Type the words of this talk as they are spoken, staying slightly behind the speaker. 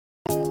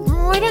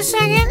wait a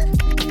second.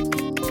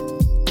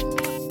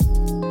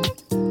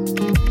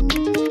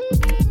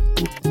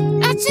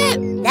 That's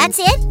it. That's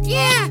it?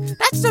 Yeah,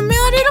 that's the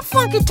melody to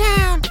Funky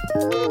Town.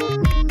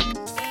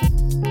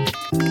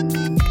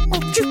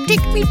 Won't you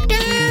take me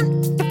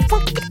down to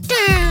Funky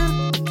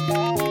Town?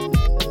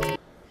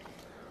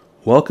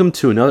 Welcome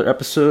to another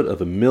episode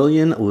of A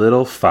Million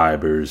Little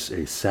Fibers,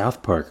 a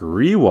South Park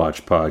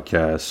Rewatch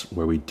podcast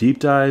where we deep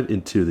dive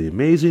into the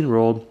amazing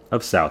world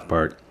of South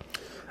Park.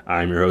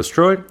 I'm your host,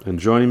 Troy, and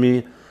joining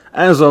me,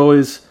 as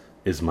always,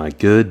 is my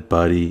good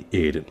buddy,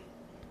 Aiden.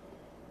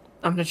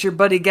 I'm not your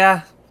buddy,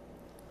 guy.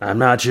 I'm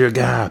not your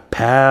guy,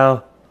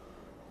 pal.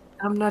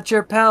 I'm not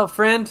your pal,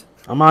 friend.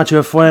 I'm not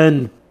your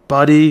friend,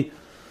 buddy.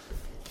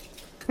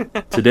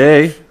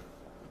 Today,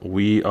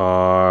 we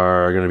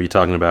are going to be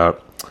talking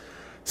about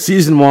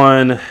Season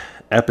 1,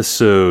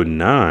 Episode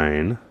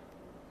 9.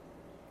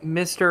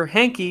 Mr.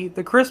 Hankey,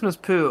 the Christmas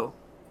Poo,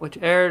 which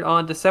aired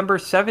on December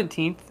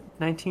 17th,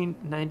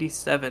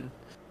 1997.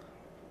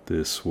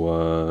 This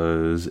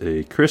was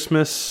a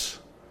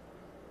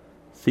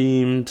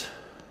Christmas-themed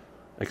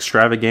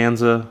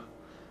extravaganza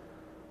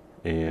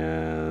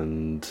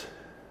and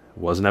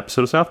was an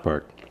episode of South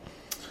Park.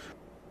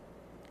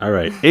 All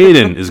right,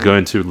 Aiden is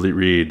going to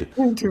read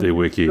the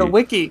wiki. The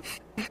wiki.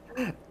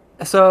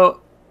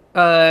 So,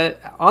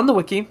 on the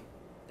wiki,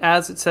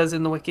 as it says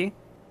in the wiki,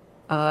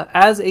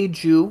 as a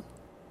Jew,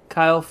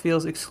 Kyle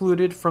feels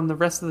excluded from the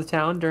rest of the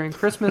town during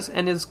Christmas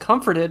and is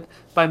comforted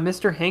by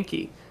Mr.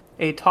 Hankey,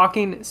 a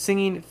talking,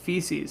 singing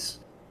feces.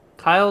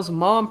 Kyle's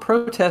mom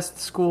protests the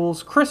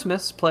school's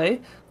Christmas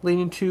play,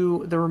 leading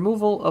to the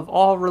removal of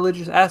all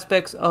religious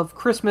aspects of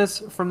Christmas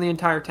from the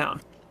entire town.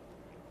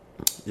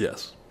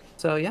 Yes.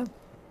 So, yeah.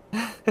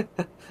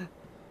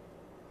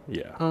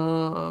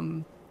 Yeah.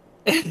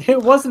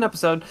 It was an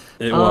episode.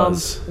 It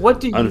was.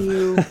 What do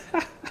you...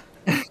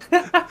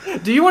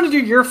 Do you want to do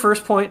your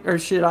first point, or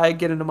should I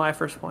get into my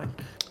first point?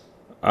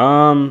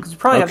 You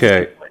probably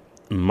okay.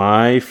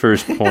 My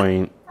first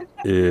point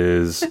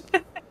is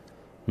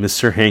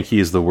Mr. Hankey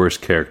is the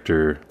worst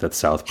character that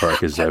South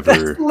Park has ever...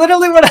 That's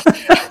literally what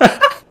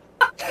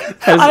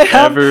I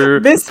have.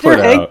 Mr.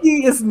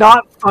 Hankey is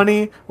not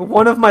funny.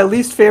 One of my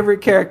least favorite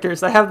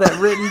characters. I have that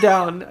written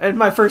down in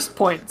my first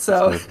point.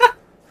 So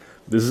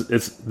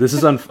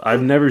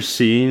I've never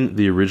seen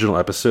the original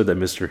episode that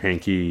Mr.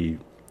 Hankey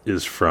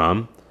is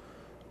from,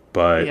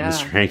 but yeah.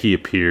 Mr. Hankey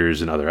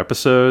appears in other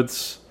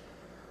episodes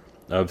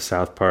of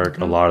South Park.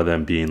 Mm-hmm. A lot of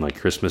them being like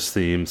Christmas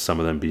themed, some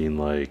of them being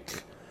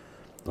like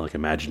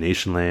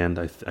Imagination Land.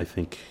 I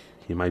think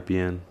he might be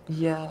in.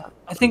 Yeah,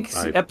 I think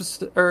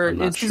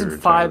in season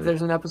 5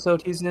 there's an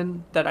episode he's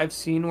in that I've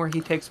seen where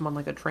he takes him on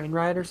like a train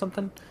ride or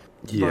something.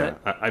 Yeah,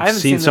 I've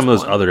seen some of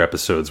those other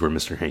episodes where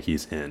Mr.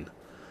 Hankey's in,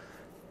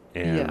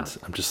 and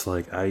I'm just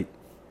like,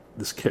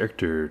 this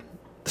character,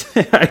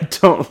 I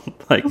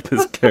don't like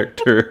this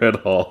character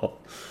at all.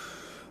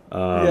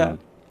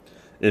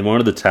 In one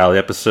of the Tally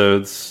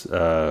episodes,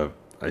 I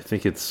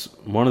think it's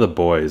one of the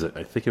boys.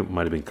 I think it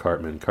might have been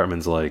Cartman.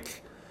 Cartman's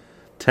like,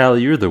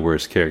 Tally, you're the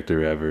worst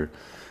character ever.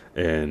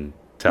 And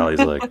Tally's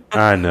like,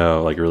 I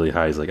know, like really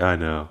high. He's like, I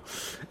know.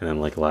 And then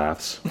like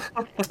laughs.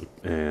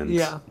 And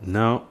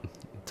no,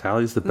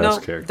 Tally's the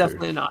best character.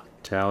 Definitely not.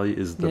 Tally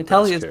is the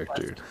best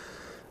character.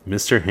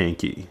 Mr.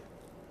 Hankey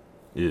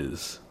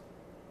is,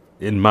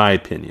 in my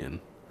opinion,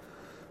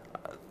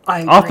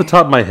 off the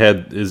top of my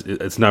head,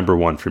 it's number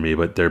one for me,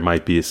 but there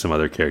might be some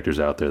other characters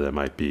out there that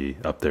might be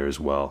up there as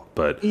well.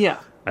 But yeah,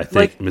 I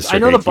think Mr. I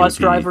know Hankey the bus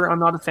driver I'm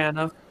not a fan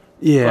of.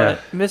 Yeah. But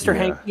Mr.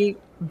 Hankey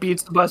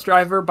beats the bus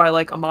driver by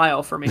like a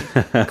mile for me.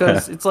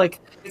 Because it's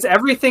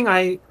everything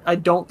I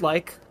don't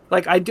like.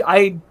 Like I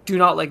do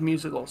not like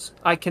musicals.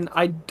 I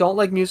don't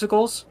like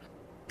musicals.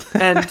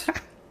 And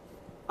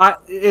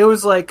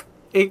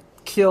it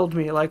killed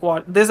me. Like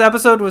what this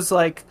episode was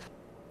like,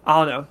 I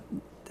don't know.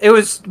 It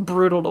was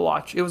brutal to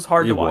watch. It was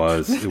hard to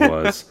watch. It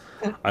was.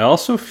 I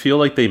also feel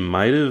like they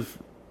might have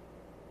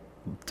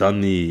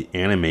done the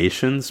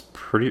animations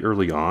pretty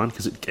early on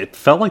because it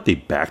felt like they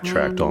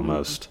backtracked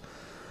almost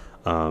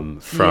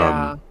from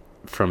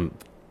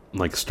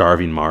like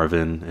Starving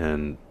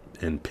Marvin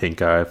and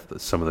Pink Eye,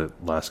 some of the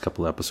last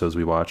couple episodes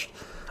we watched.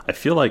 I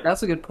feel like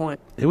that's a good point.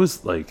 It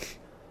was like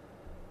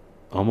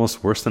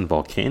almost worse than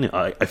Volcano.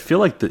 I feel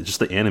like just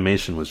the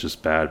animation was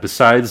just bad.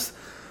 Besides,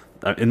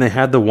 and they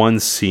had the one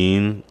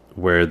scene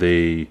where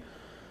they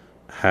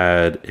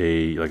had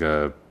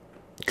a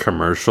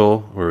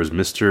commercial where it was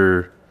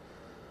Mr.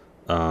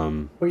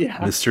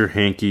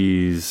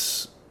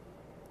 Hankey's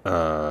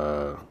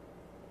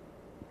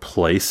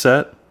play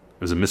set. It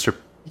was a Mr.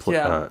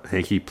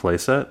 Hankey play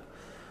set.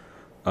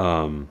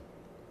 And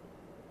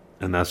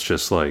that's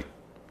just like,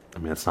 I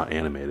mean, it's not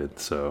animated,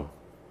 so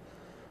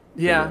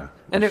yeah,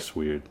 and it's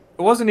weird.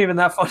 It wasn't even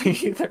that funny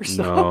either.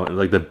 So. No,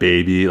 like the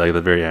baby, like at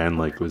the very end,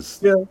 like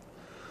was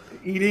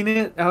eating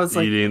it. I was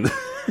like, eating.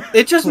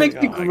 It just makes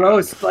me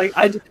gross. God. Like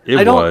I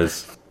don't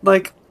was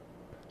like.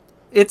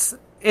 It's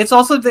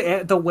also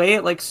the way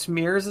it like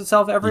smears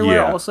itself everywhere.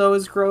 Yeah. Also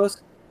is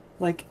gross.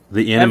 Like the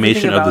everything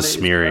animation of about the it is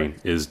smearing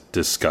is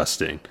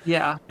disgusting.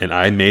 Yeah. And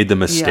I made the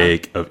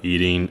mistake of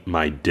eating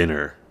my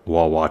dinner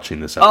while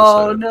watching this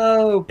Oh episode.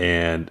 no.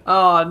 And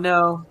Oh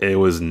no. it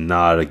was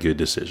not a good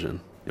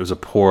decision. It was a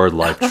poor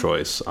life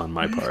choice on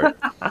my part.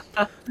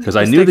 Because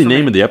I knew Mistake the for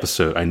name me. of the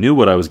episode. I knew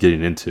what I was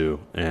getting into.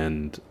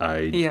 And I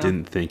Yeah.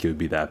 didn't think it would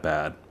be that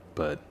bad.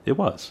 But it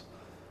was.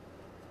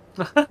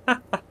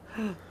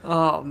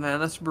 Oh man,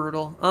 that's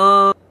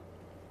brutal.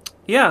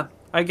 Yeah,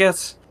 I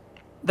guess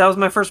that was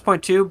my first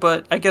point too,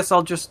 but I guess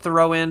I'll just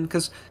throw in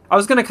because I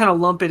was gonna kind of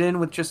lump it in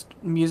with just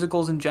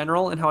musicals in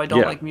general and how I don't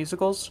Yeah. like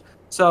musicals.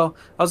 So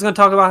I was gonna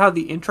talk about how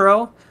the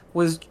intro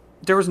was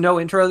there was no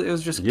intro; it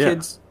was just Yeah.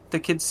 the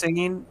kids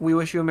singing "We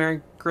Wish You a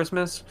Merry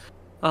Christmas,"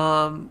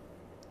 and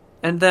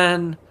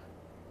then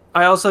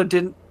I also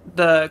didn't.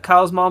 The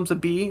Kyle's mom's a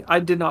bee. I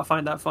did not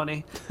find that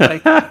funny.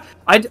 Like,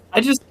 I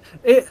just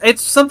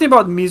it's something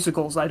about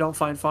musicals I don't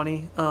find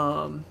funny.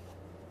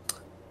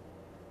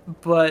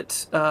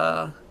 But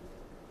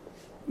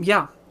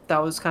yeah,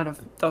 that was my I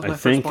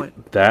first think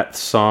point. that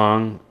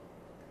song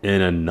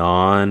in in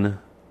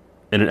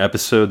an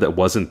episode that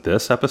wasn't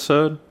this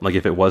episode, like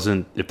if there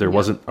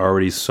wasn't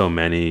already so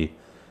many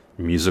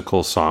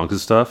musical songs and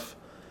stuff,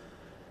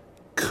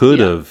 could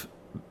Yeah. have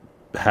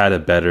had a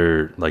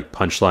better like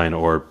punchline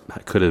or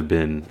could have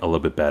been a little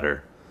bit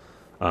better.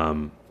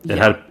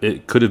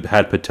 It could have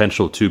had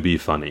potential to be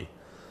funny,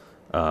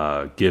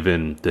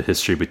 given the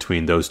history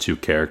between those two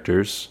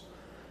characters,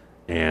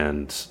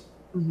 and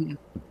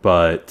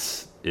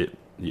but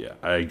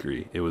I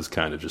agree. It was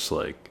kind of just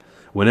like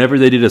whenever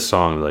they did a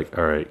song, like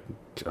all right,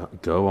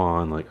 go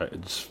on. Like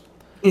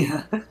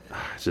Yeah.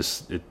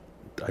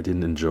 I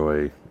didn't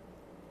enjoy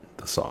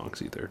the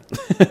songs either,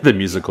 the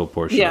musical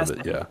portion Yes. of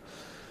it. Yeah.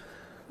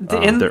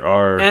 And There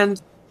are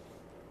and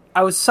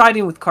I was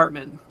siding with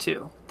Cartman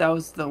too. That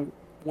was the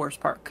worst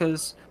part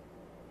because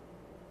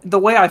the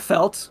way I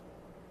felt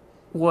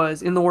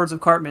was, in the words of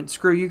Cartman,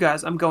 "Screw you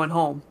guys, I'm going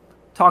home.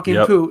 Talking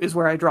Yep. poo is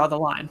where I draw the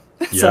line."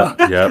 Yep, So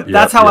yep, that's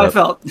yep, how I yep.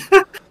 felt.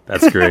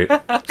 That's great.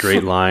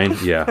 Great line.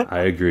 Yeah,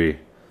 I agree.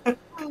 You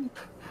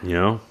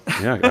know,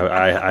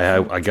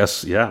 yeah, I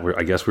guess, yeah,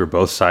 I guess we're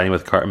both siding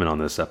with Cartman on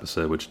this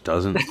episode, which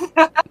doesn't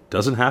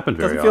happen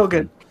very Doesn't feel often.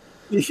 good.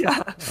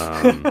 Yeah.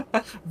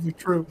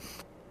 True.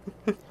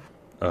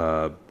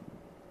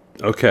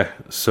 Okay,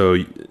 so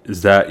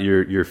is that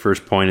your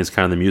first point? Is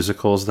kind of the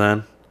musicals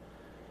then?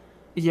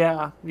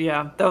 Yeah,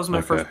 that was my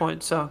Okay. first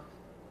point. So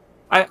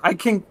I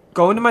can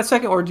go into my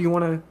second, or do you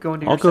want to go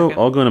into your second?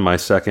 I'll go into my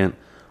second.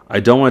 I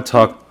don't want to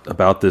talk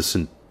about this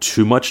in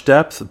too much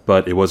depth,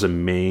 but it was a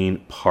main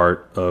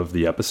part of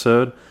the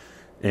episode,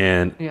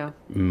 and Yeah.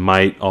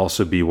 might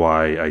also be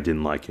why I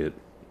didn't like it,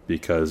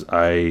 because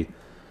I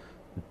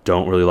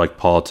don't really like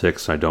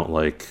politics. I don't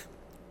like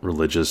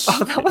religion I and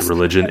think that was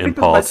my second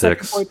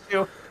politics. point,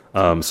 too.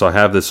 So I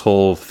have this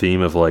whole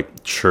theme of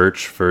like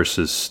church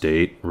versus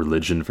state,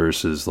 religion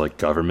versus like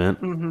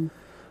government, Mm-hmm.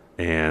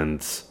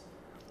 and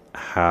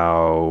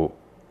how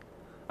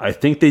I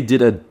think they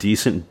did a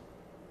decent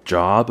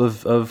job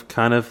of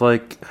kind of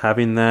like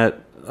having that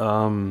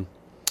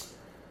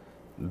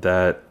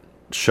that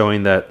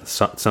showing that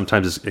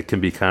sometimes it can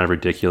be kind of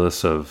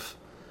ridiculous of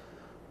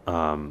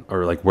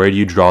or like where do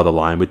you draw the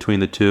line between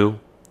the two,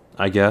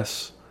 I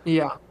guess.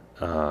 Yeah.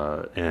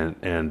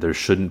 And there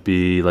shouldn't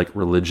be like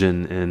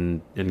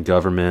religion in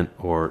government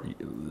or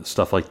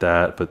stuff like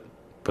that,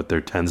 but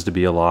there tends to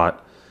be a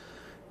lot,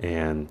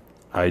 and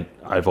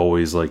I've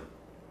always like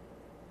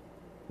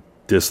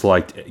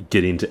disliked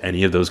getting to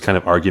any of those kind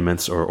of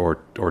arguments or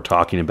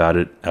talking about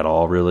it at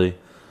all, really.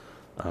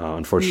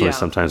 Unfortunately, Yeah.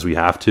 sometimes we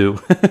have to,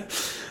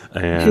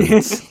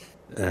 but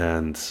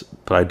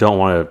I don't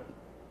want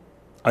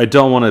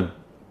to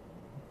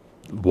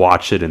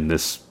watch it in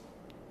this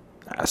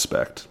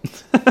aspect.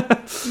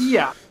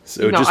 Yeah.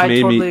 So it No, just I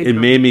made totally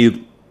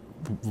me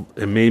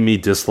it made me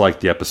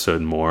dislike the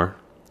episode more,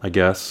 I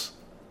guess.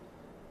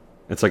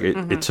 It's like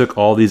it took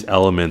all these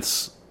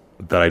elements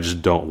that I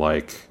just don't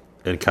like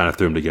and kind of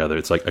threw them together.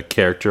 It's like a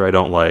character I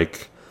don't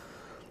like,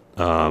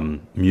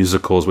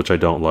 musicals which I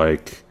don't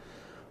like.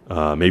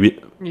 Maybe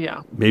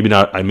Yeah.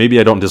 not. Maybe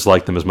I don't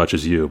dislike them as much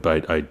as you,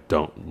 but I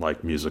don't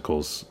like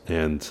musicals,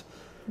 and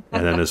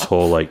then this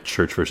whole like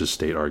church versus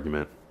state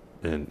argument,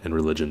 and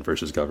religion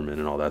versus government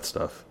and all that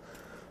stuff.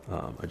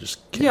 I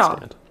just can't Yeah.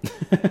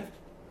 stand.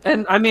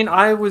 And I mean,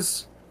 I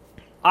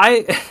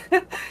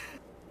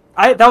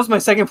that was my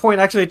second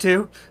point actually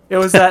too. It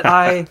was that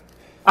I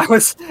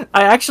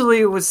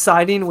actually was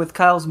siding with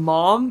Kyle's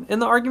mom in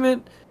the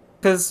argument,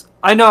 because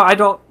I know I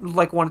don't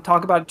like want to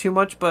talk about it too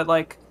much, but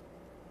like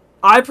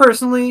I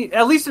personally,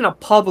 at least in a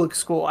public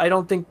school, I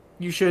don't think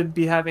you should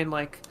be having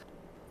like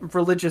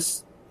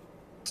religious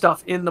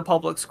stuff in the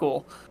public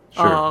school.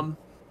 Sure.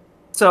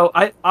 So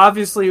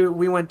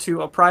we went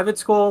to a private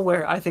school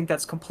where I think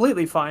that's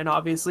completely fine,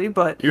 obviously,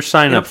 but You're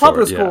signing in up a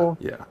public for it. school,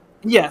 Yeah.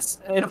 yes,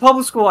 in a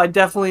public school, I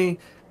definitely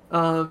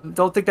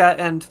don't think that,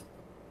 and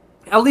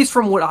at least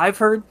from what I've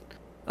heard,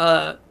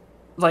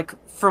 like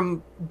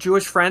from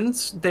Jewish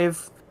friends,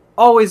 they've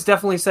always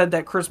definitely said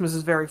that Christmas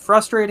is very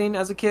frustrating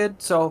as a kid.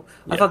 So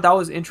I Yeah. thought that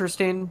was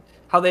interesting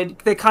how they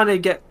kind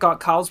of got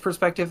Kyle's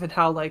perspective and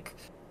how like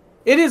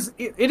it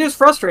is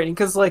frustrating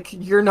because like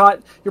you're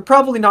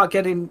probably not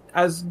getting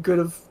as good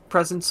of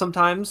presents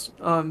sometimes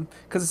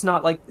because it's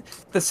not like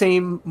the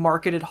same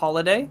marketed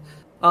holiday.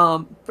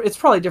 It's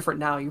probably different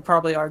now. You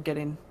probably are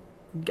getting.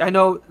 I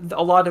know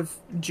a lot of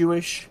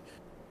Jewish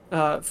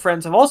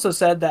friends have also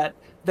said that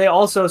they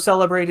also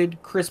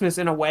celebrated Christmas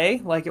in a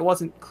way. Like it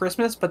wasn't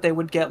Christmas, but they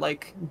would get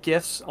like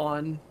gifts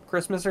on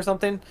Christmas or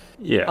something.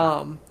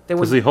 Yeah. They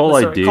Because would the whole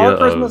necessarily idea call it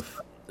Christmas.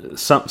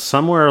 of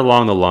somewhere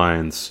along the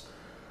lines,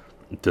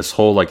 this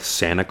whole like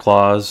Santa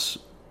Claus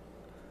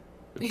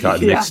got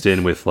Yeah. mixed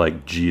in with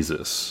like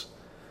Jesus,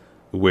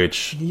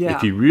 which Yeah.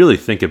 if you really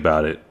think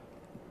about it,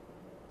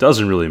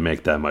 doesn't really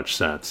make that much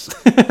sense.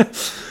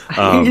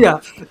 Yeah,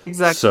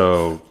 exactly.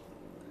 So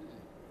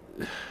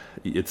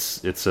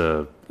it's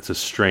a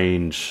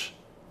strange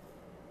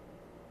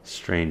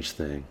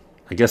thing.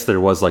 I guess there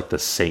was like the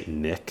Saint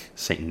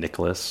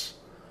Nicholas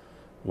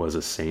was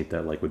a saint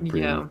that like would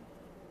bring Yeah.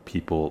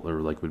 people or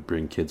like would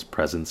bring kids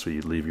presents where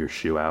you'd leave your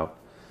shoe out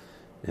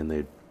and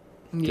they'd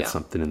get Yeah.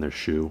 something in their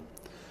shoe.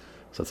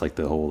 So it's like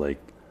the whole like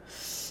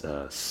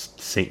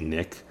Saint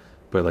Nick,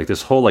 but like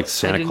this whole like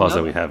Santa didn't Claus know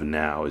that we that. have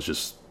now is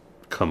just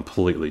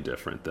completely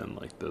different than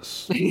like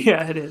this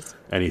Yeah, it is.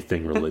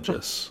 anything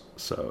religious.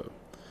 So,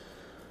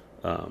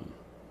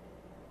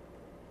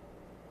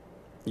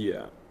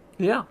 yeah,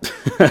 Yeah.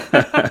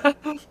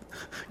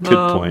 good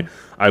point.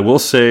 I will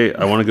say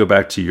I want to go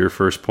back to your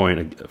first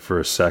point for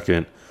a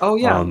second Oh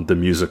yeah. on the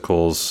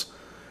musicals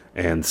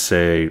and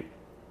say,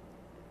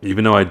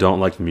 even though I don't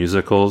like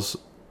musicals,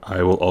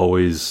 I will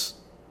always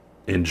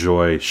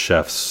enjoy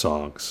Chef's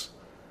songs.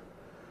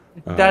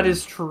 That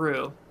is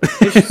true.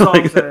 His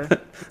songs are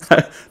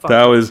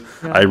That was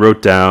Yeah. I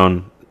wrote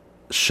down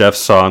Chef's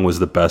song was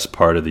the best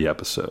part of the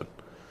episode.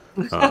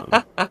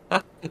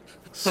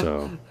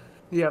 So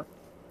Yep.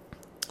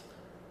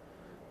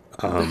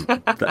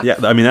 yeah,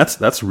 I mean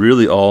that's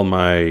really all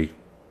my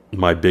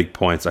big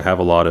points. I have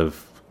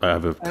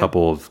a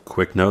couple of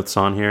quick notes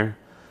on here.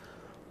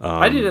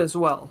 I did as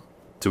well.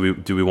 Do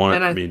we want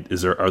And to? I mean,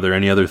 are there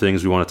any other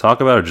things we want to talk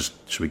about, or just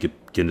should we get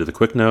into the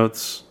quick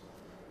notes?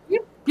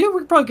 Yeah, we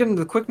could probably get into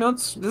the quick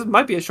notes. This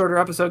might be a shorter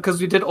episode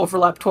because we did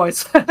overlap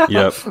twice.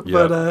 Yep.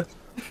 But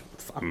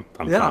I'm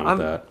yeah, fine with I'm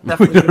that. We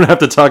definitely don't have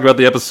to talk about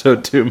the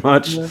episode too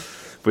much Yeah.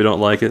 if we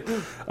don't like it.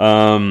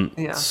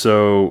 Yeah.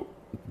 So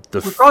we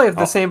probably have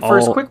the same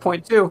first I'll- quick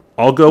point too.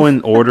 I'll go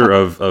in order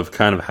of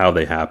kind of how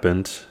they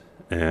happened,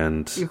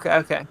 and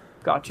Okay,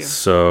 got you.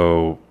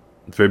 so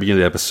at the very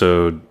beginning of the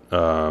episode,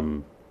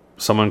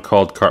 someone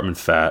called Cartman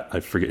fat. I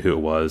forget who it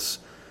was.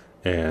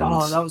 And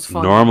Oh, that was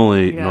funny.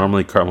 normally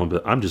Yeah. Cartman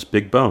would be, I'm just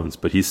big bones.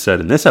 But he said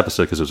in this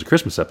episode, because it was a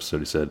Christmas episode,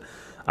 he said,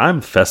 I'm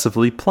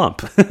festively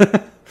plump.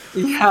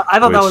 Yeah, I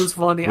thought that was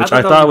funny. Which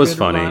I that thought a was good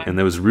funny. line. And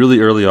it was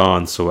really early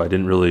on, so I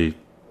didn't really,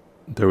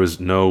 there was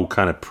no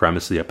kind of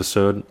premise of the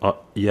episode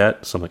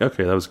yet. So I'm like,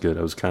 okay, that was good.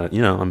 I was kind of,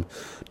 I'm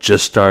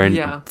just starting,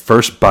 Yeah.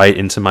 first bite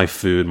into my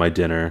food, my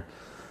dinner.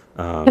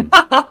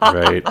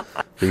 Right?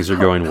 Things are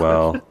going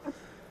well.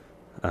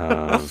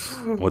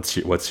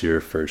 What's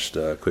your first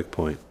quick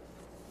point?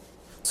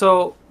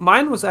 So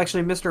mine was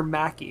actually Mr.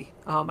 Mackey.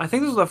 I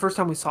think this was the first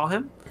time we saw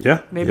him.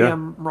 Yeah. Maybe yeah.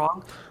 I'm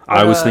wrong.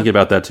 I But, was thinking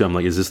about that too. I'm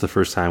like, is this the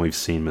first time we've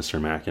seen Mr.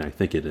 Mack? And I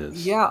think it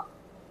is. Yeah,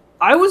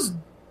 I was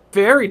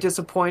very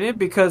disappointed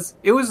because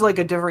it was like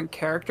a different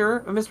character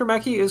of Mr.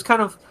 Mackey. It was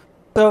kind of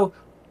so.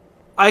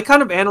 I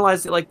kind of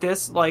analyzed it like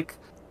this: like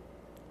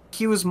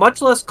he was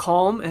much less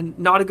calm and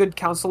not a good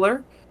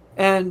counselor.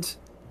 And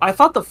I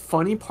thought the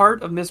funny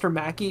part of Mr.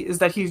 Mackey is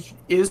that he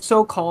is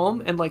so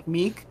calm and like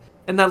meek,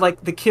 and that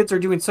like the kids are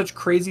doing such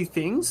crazy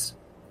things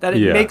that it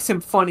Yeah. makes him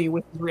funny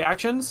with his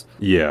reactions.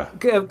 Yeah.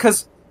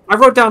 Because I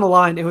wrote down a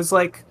line. It was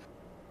like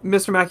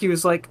Mr. Mackey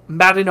was like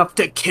mad enough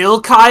to kill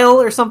Kyle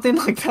or something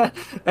like that,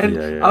 and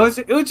Yeah.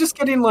 it was just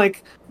getting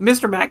like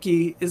Mr.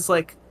 Mackey is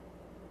like,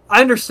 I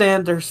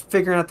understand they're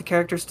figuring out the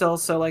character still,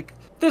 so like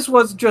this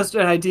was just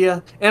an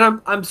idea, and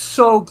I'm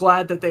so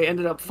glad that they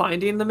ended up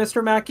finding the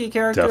Mr. Mackey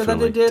character that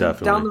Definitely, they did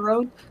definitely. down the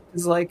road.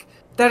 Is like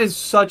that is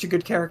such a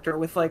good character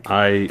with like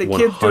I the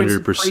kids doing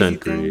some 100% crazy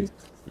agree. things.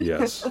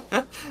 Yes.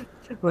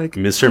 Like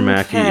Mr.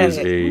 Mackey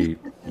okay.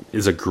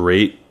 is a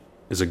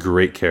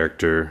great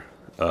character.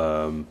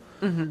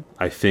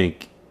 I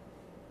think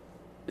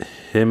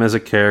him as a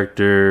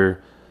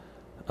character,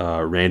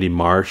 Randy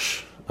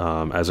Marsh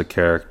as a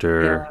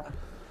character,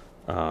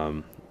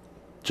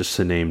 just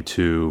to name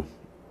two.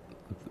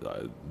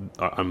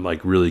 I'm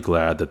like really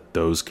glad that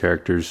those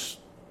characters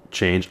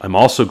changed. I'm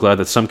also glad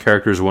that some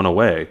characters went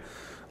away,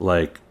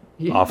 like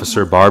Yeah.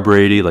 Officer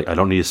Barbrady. Like I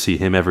don't need to see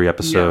him every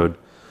episode.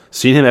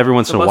 Seeing him every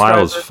once The in a bus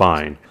while is driver.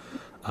 fine.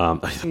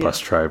 The bus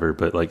driver,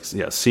 but like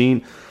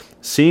seeing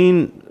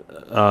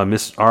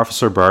Miss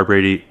Officer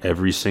Barbrady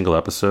every single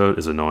episode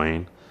is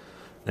annoying.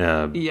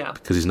 Yeah.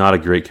 Because he's not a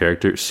great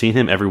character. Seeing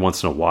him every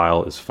once in a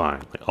while is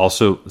fine. Like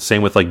also,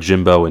 same with like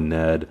Jimbo and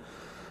Ned.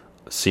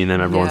 Seen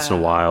them every once in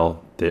a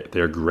while.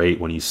 They're great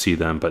when you see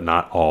them, but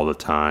not all the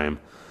time.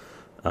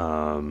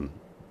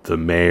 The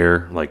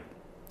mayor, like,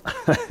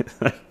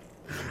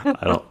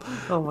 I don't.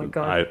 Oh my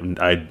god.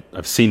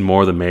 I've seen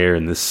more of the mayor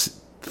in this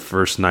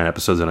first 9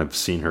 episodes than I've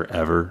seen her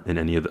ever in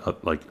any of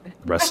the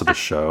rest of the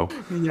show.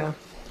 Yeah.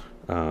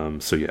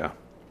 So yeah,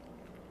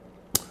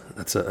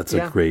 that's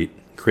a great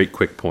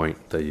quick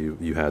point that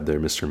you had there,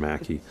 Mr.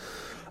 Mackey.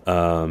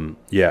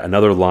 Yeah,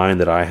 another line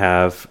that I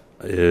have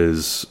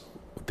is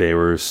they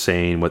were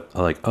saying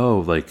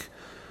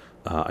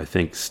I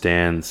think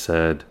Stan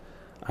said,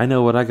 "I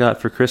know what I got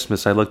for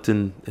Christmas. I looked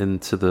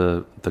into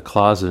the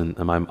closet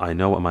and I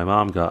know what my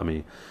mom got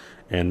me."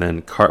 And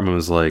then Cartman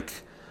was like,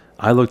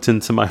 "I looked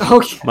into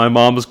my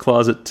mom's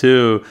closet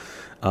too."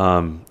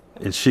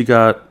 And she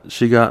got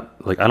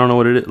like, I don't know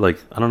what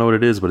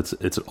it is, but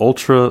it's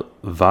Ultra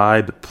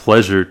Vibe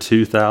Pleasure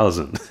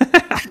 2000.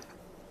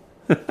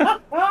 I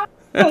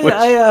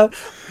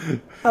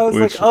was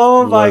like,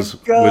 oh my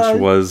god, which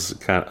was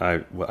kind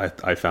of,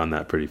 I found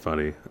that pretty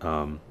funny,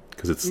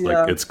 because it's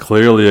like, it's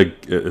clearly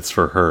it's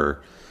for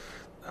her.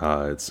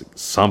 It's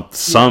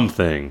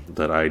something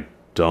that I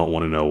don't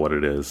want to know what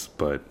it is,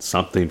 but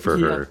something for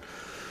her.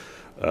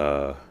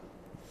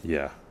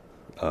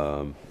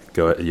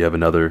 Go ahead. You have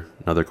another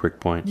quick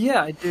point?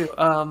 Yeah, I do.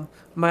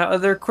 My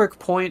other quick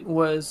point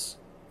was,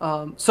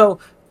 so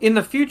in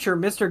the future,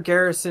 Mr.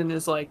 Garrison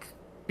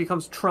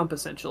becomes Trump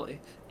essentially,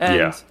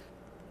 and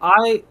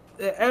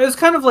it was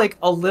kind of like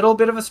a little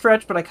bit of a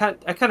stretch, but I kind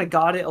of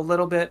got it a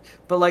little bit.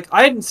 But like,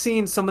 I hadn't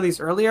seen some of these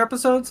earlier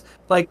episodes,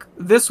 like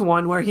this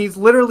one where he's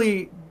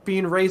literally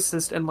being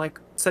racist and like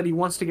said he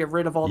wants to get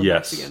rid of all the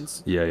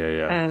Mexicans. Yeah.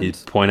 And, he'd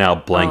point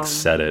out blank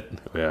said it.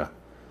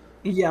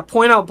 Yeah,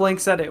 point out blank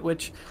said it,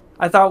 which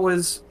I thought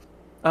was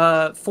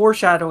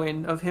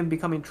foreshadowing of him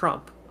becoming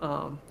Trump.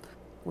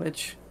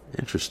 Which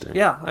interesting.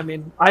 Yeah, I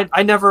mean,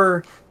 I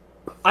never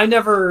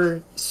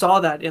saw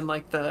that in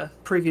like the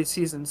previous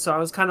season, so I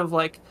was kind of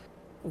like,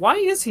 why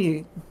is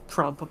he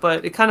Trump?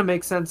 But it kind of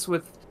makes sense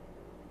with,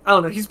 I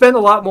don't know, he's been a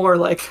lot more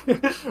like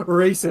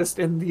racist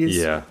in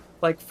these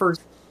like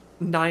first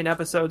 9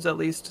 episodes at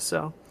least.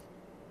 So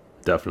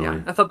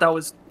definitely, I thought that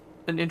was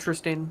an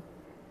interesting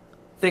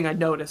thing I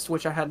noticed,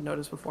 which I hadn't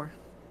noticed before.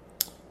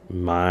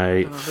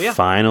 My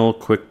final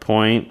quick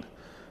point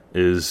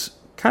is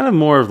kind of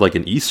more of like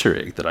an Easter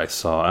egg that I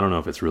saw. I don't know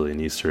if it's really an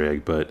Easter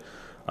egg, but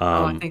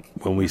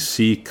when we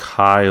see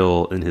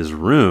Kyle in his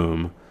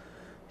room,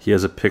 he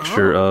has a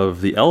picture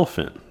of the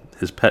elephant,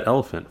 his pet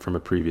elephant from a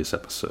previous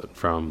episode.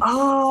 An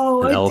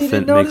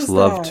elephant makes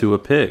love to a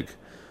pig.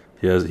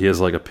 He has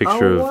like a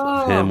picture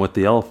of him with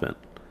the elephant.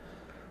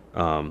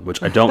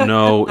 Which I don't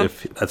know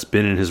if that's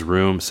been in his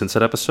room since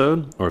that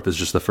episode, or if it's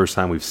just the first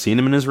time we've seen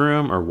him in his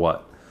room, or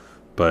what.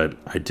 But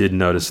I did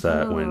notice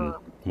that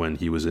when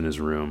he was in his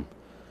room,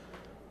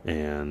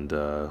 and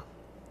so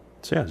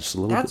yeah, just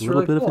a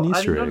little bit of an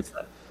Easter egg.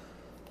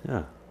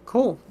 Yeah,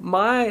 cool.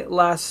 My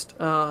last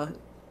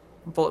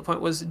bullet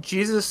point was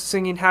Jesus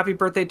singing "Happy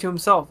Birthday" to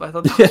himself. I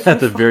thought that was at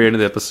the very end of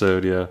the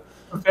episode. Yeah,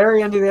 the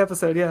very end of the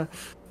episode. Yeah.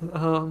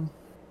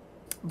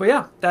 But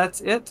yeah,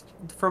 that's it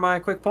for my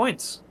quick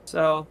points.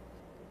 So,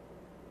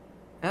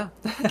 yeah.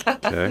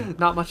 Okay.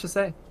 Not much to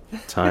say.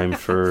 Time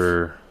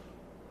for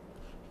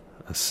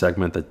a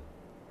segment that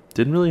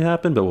didn't really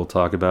happen, but we'll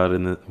talk about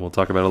it a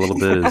little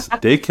bit. Is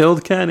they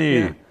killed Kenny?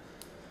 Yeah.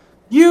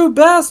 You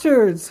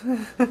bastards!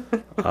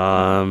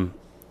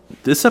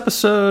 This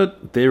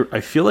episode,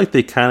 I feel like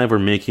they kind of were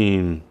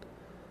making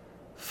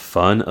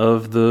fun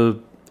of the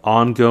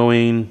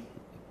ongoing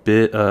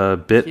bit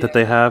that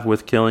they have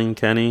with killing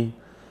Kenny,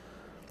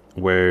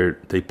 where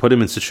they put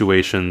him in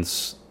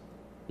situations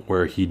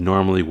where he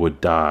normally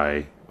would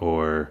die,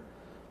 or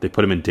they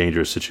put him in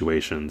dangerous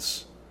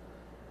situations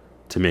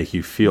to make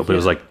you feel, but it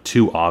was like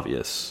too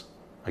obvious,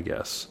 I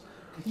guess.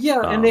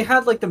 Yeah, and they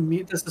had like the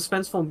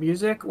suspenseful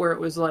music where it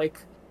was like,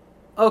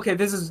 okay,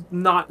 this is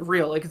not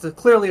real. Like, it's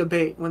clearly a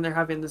bait when they're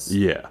having this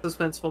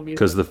suspenseful music.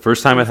 Because the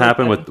first time it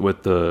happened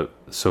with the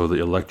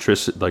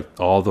electricity, like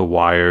all the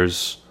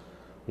wires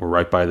were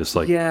right by this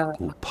like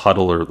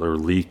puddle or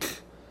leak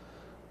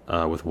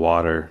with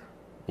water,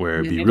 where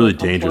it'd be really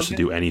dangerous to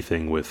do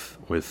anything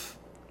with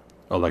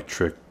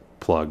electric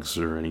plugs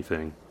or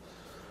anything,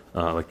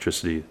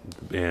 electricity.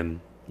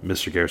 And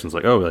Mr. Garrison's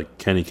like, oh, like,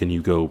 Kenny, can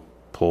you go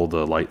pull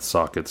the light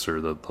sockets or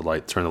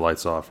turn the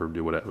lights off or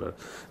do whatever, and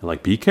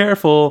like, be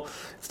careful,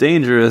 it's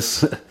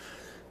dangerous.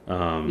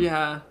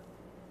 And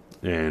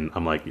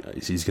I'm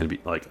like, he's gonna be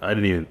like,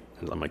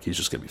 I'm like, he's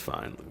just gonna be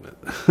fine.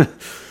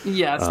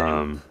 Yeah,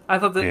 same. I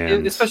thought that,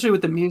 especially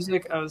with the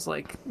music, I was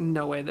like,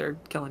 no way they're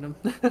killing him.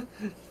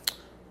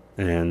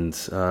 And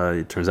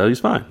it turns out he's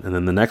fine. And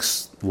then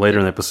later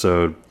in the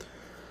episode,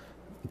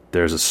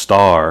 there's a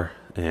star,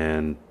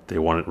 and they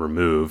want it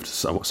removed.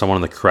 Someone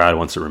in the crowd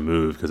wants it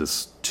removed because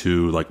it's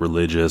too like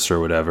religious or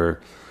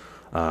whatever.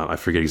 I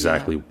forget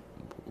exactly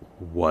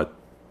what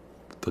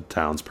the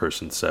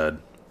townsperson said,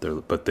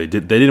 but they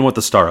didn't want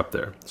the star up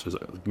there. So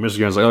Mr.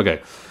 Garrett's like,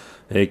 okay,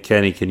 hey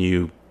Kenny, can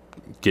you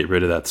get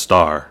rid of that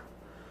star?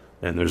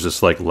 and there's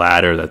this like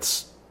ladder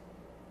that's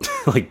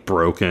like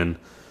broken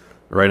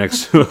right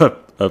next to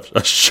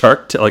a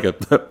shark, like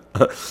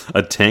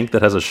a tank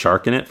that has a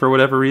shark in it for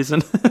whatever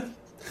reason.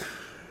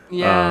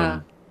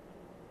 Yeah.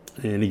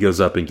 And he goes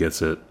up and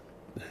gets it.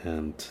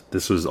 And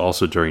this was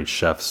also during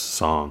Chef's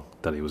song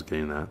that he was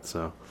getting that.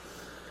 So,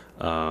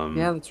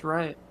 yeah, that's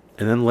right.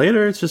 and then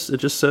later it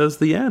just says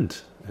the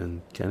end,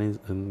 and Kenny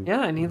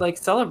And he like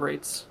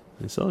celebrates.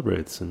 he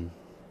celebrates, and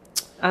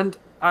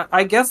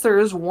I guess there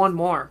is one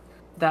more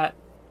that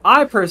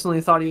I personally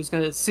thought he was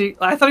going to see.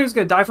 I thought he was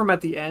going to die from at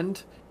the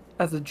end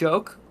as a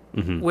joke,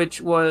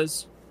 which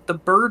was the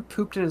bird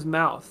pooped in his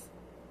mouth.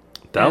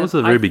 that was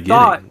the very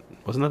beginning.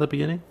 Wasn't that the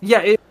beginning?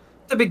 Yeah,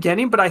 the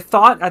beginning, but I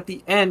thought at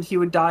the end he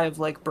would die of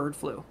like bird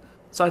flu.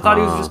 So I thought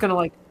he was just gonna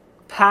like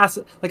pass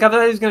it. Like I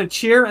thought he was gonna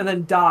cheer and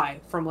then die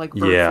from like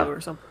bird flu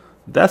or something.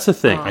 That's the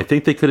thing. I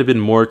think they could have been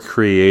more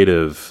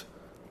creative.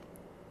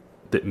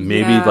 That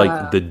maybe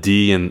like the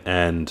D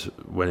and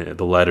when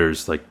the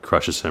letters like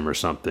crushes him or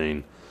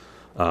something,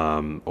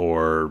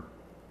 or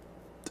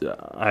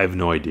I have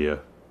no idea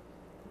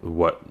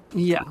what.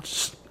 Yeah,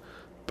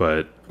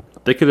 but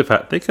they could have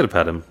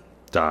had him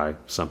die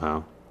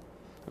somehow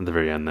at the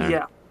very end there.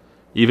 yeah.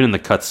 Even in the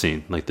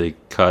cutscene, like they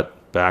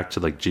cut back to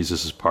like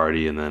Jesus's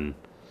party, and then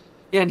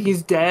Yeah, and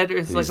he's dead, or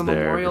it's he's like a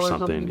there memorial or or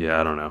something. something. Yeah,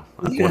 I don't know.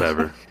 Yeah.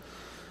 Whatever.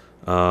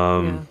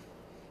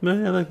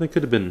 Yeah, they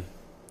could have been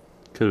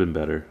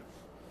better.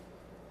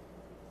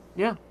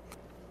 Yeah.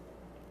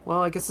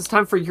 Well, I guess it's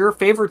time for your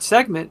favorite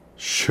segment.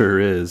 Sure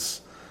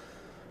is.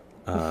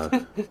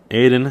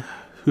 Aiden,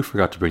 who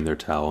forgot to bring their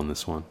towel in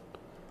this one?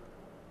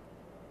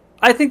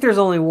 I think there's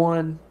only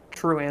one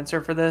true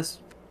answer for this,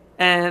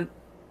 and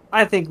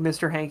I think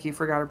Mr. Hankey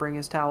forgot to bring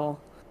his towel.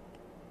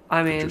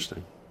 I mean,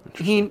 Interesting.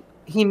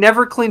 he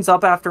never cleans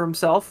up after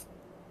himself.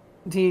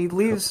 He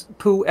leaves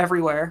poo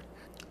everywhere.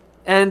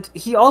 And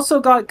he also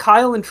got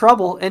Kyle in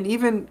trouble and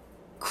even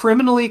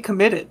criminally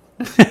committed.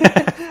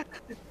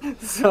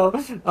 So,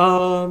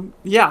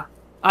 yeah,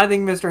 I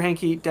think Mr.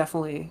 Hankey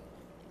definitely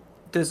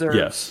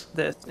deserves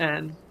this.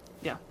 And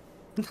yeah.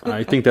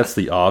 I think that's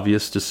the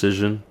obvious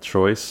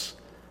choice.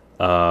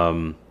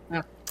 Yeah.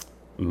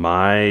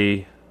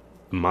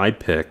 My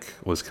pick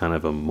was kind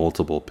of a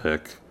multiple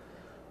pick.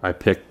 I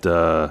picked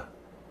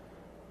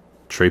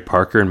Trey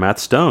Parker and Matt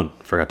Stone.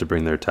 Forgot to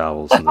bring their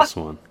towels in this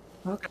one.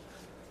 Okay.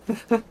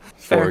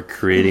 For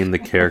creating the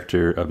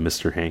character of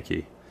Mr.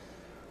 Hankey.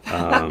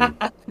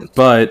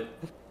 But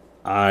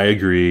I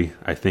agree.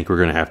 I think we're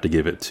going to have to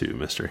give it to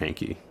Mr.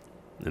 Hankey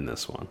in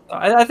this one.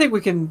 I think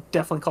we can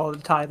definitely call it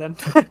a tie then,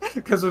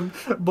 because we're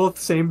both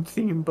same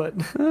theme. But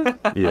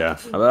Yeah,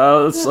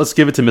 let's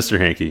give it to Mr.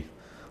 Hankey.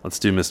 Let's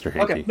do Mr.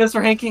 Hankey. okay,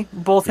 Mr. Hankey,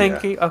 both Yeah.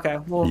 Hankey. Okay,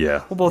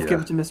 we'll both give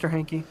it to Mr.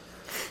 Hankey.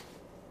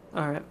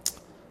 All right.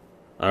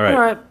 All right.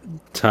 All right.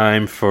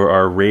 Time for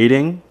our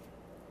rating.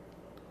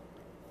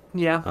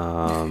 Yeah.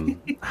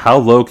 How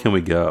low can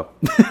we go?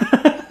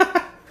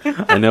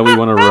 I know we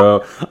want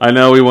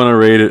to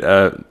rate it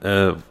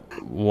at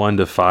 1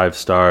 to 5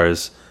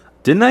 stars.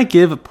 Didn't I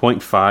give a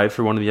 0.5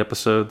 for one of the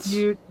episodes?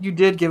 You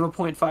did give a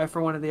 0.5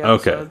 for one of the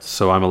episodes. Okay,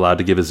 so I'm allowed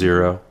to give a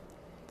 0.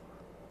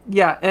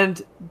 Yeah,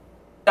 and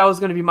that was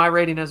going to be my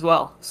rating as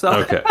well. So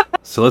Okay,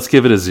 so let's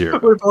give it a 0.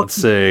 We're both Let's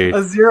say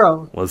a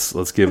 0.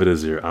 let's give it a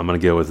 0. I'm gonna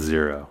go with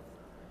 0.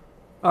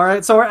 All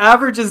right, so our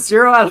average is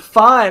 0 out of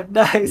 5.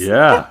 Nice.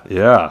 Yeah.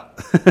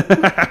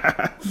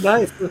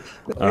 Nice.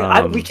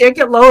 We can't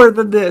get lower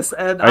than this,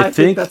 and I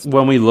think that's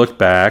when we look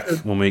back,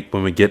 when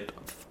we get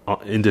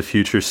into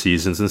future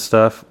seasons and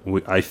stuff,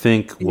 I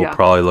think we'll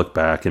probably look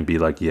back and be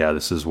like, yeah,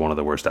 this is one of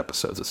the worst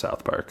episodes of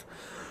South Park.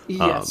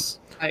 yes.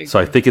 So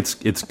I think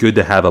it's good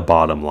to have a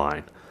bottom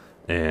line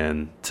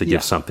and to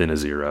give something a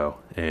 0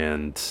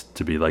 and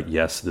to be like,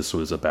 yes, this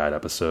was a bad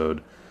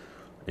episode,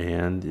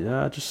 and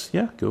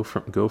go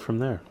from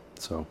there.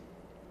 So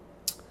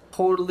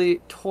totally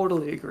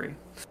agree.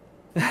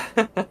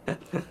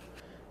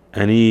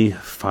 any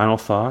final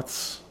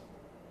thoughts?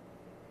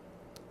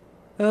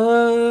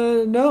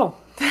 No.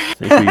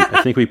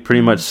 I think we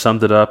pretty much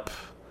summed it up.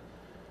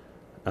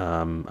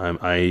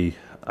 I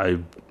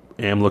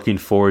am looking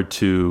forward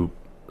to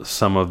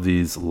some of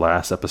these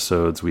last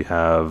episodes. We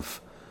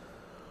have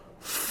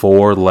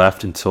 4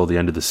 left until the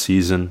end of the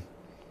season,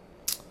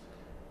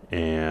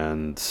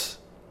 and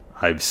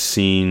I've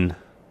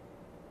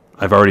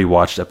already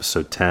watched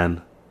episode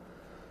 10.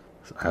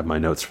 I have my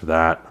notes for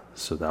that,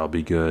 so that'll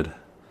be good.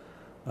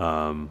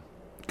 Gonna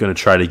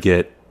try to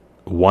get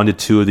 1 to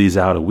 2 of these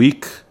out a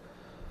week.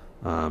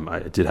 I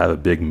did have a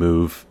big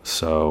move,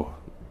 so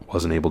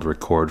wasn't able to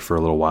record for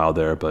a little while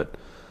there, but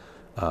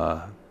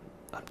I'm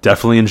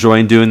definitely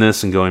enjoying doing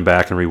this and going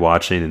back and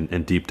rewatching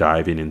and deep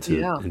diving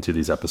into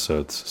these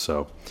episodes.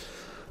 So,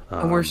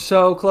 and we're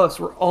so close.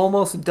 We're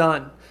almost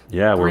done.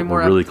 Yeah, we're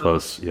really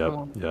episodes.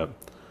 close. Yep.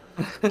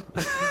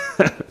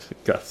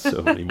 Got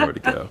so many more to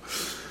go.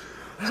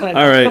 All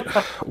right.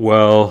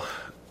 Well,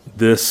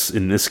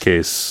 in this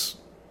case,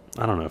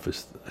 I don't know if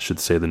I should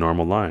say the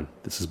normal line.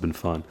 This has been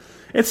fun.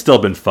 It's still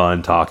been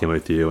fun talking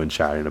with you and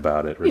chatting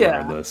about it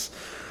regardless.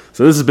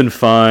 So this has been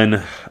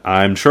fun.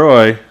 I'm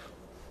Troy.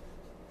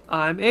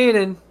 I'm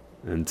Aiden.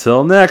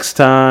 Until next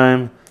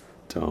time,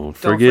 don't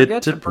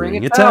forget to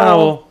bring a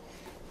towel.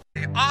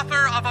 The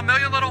author of A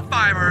Million Little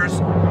Fibers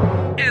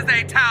is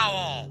a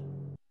towel.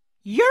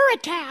 You're a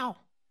towel.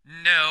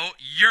 No,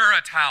 you're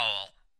a towel.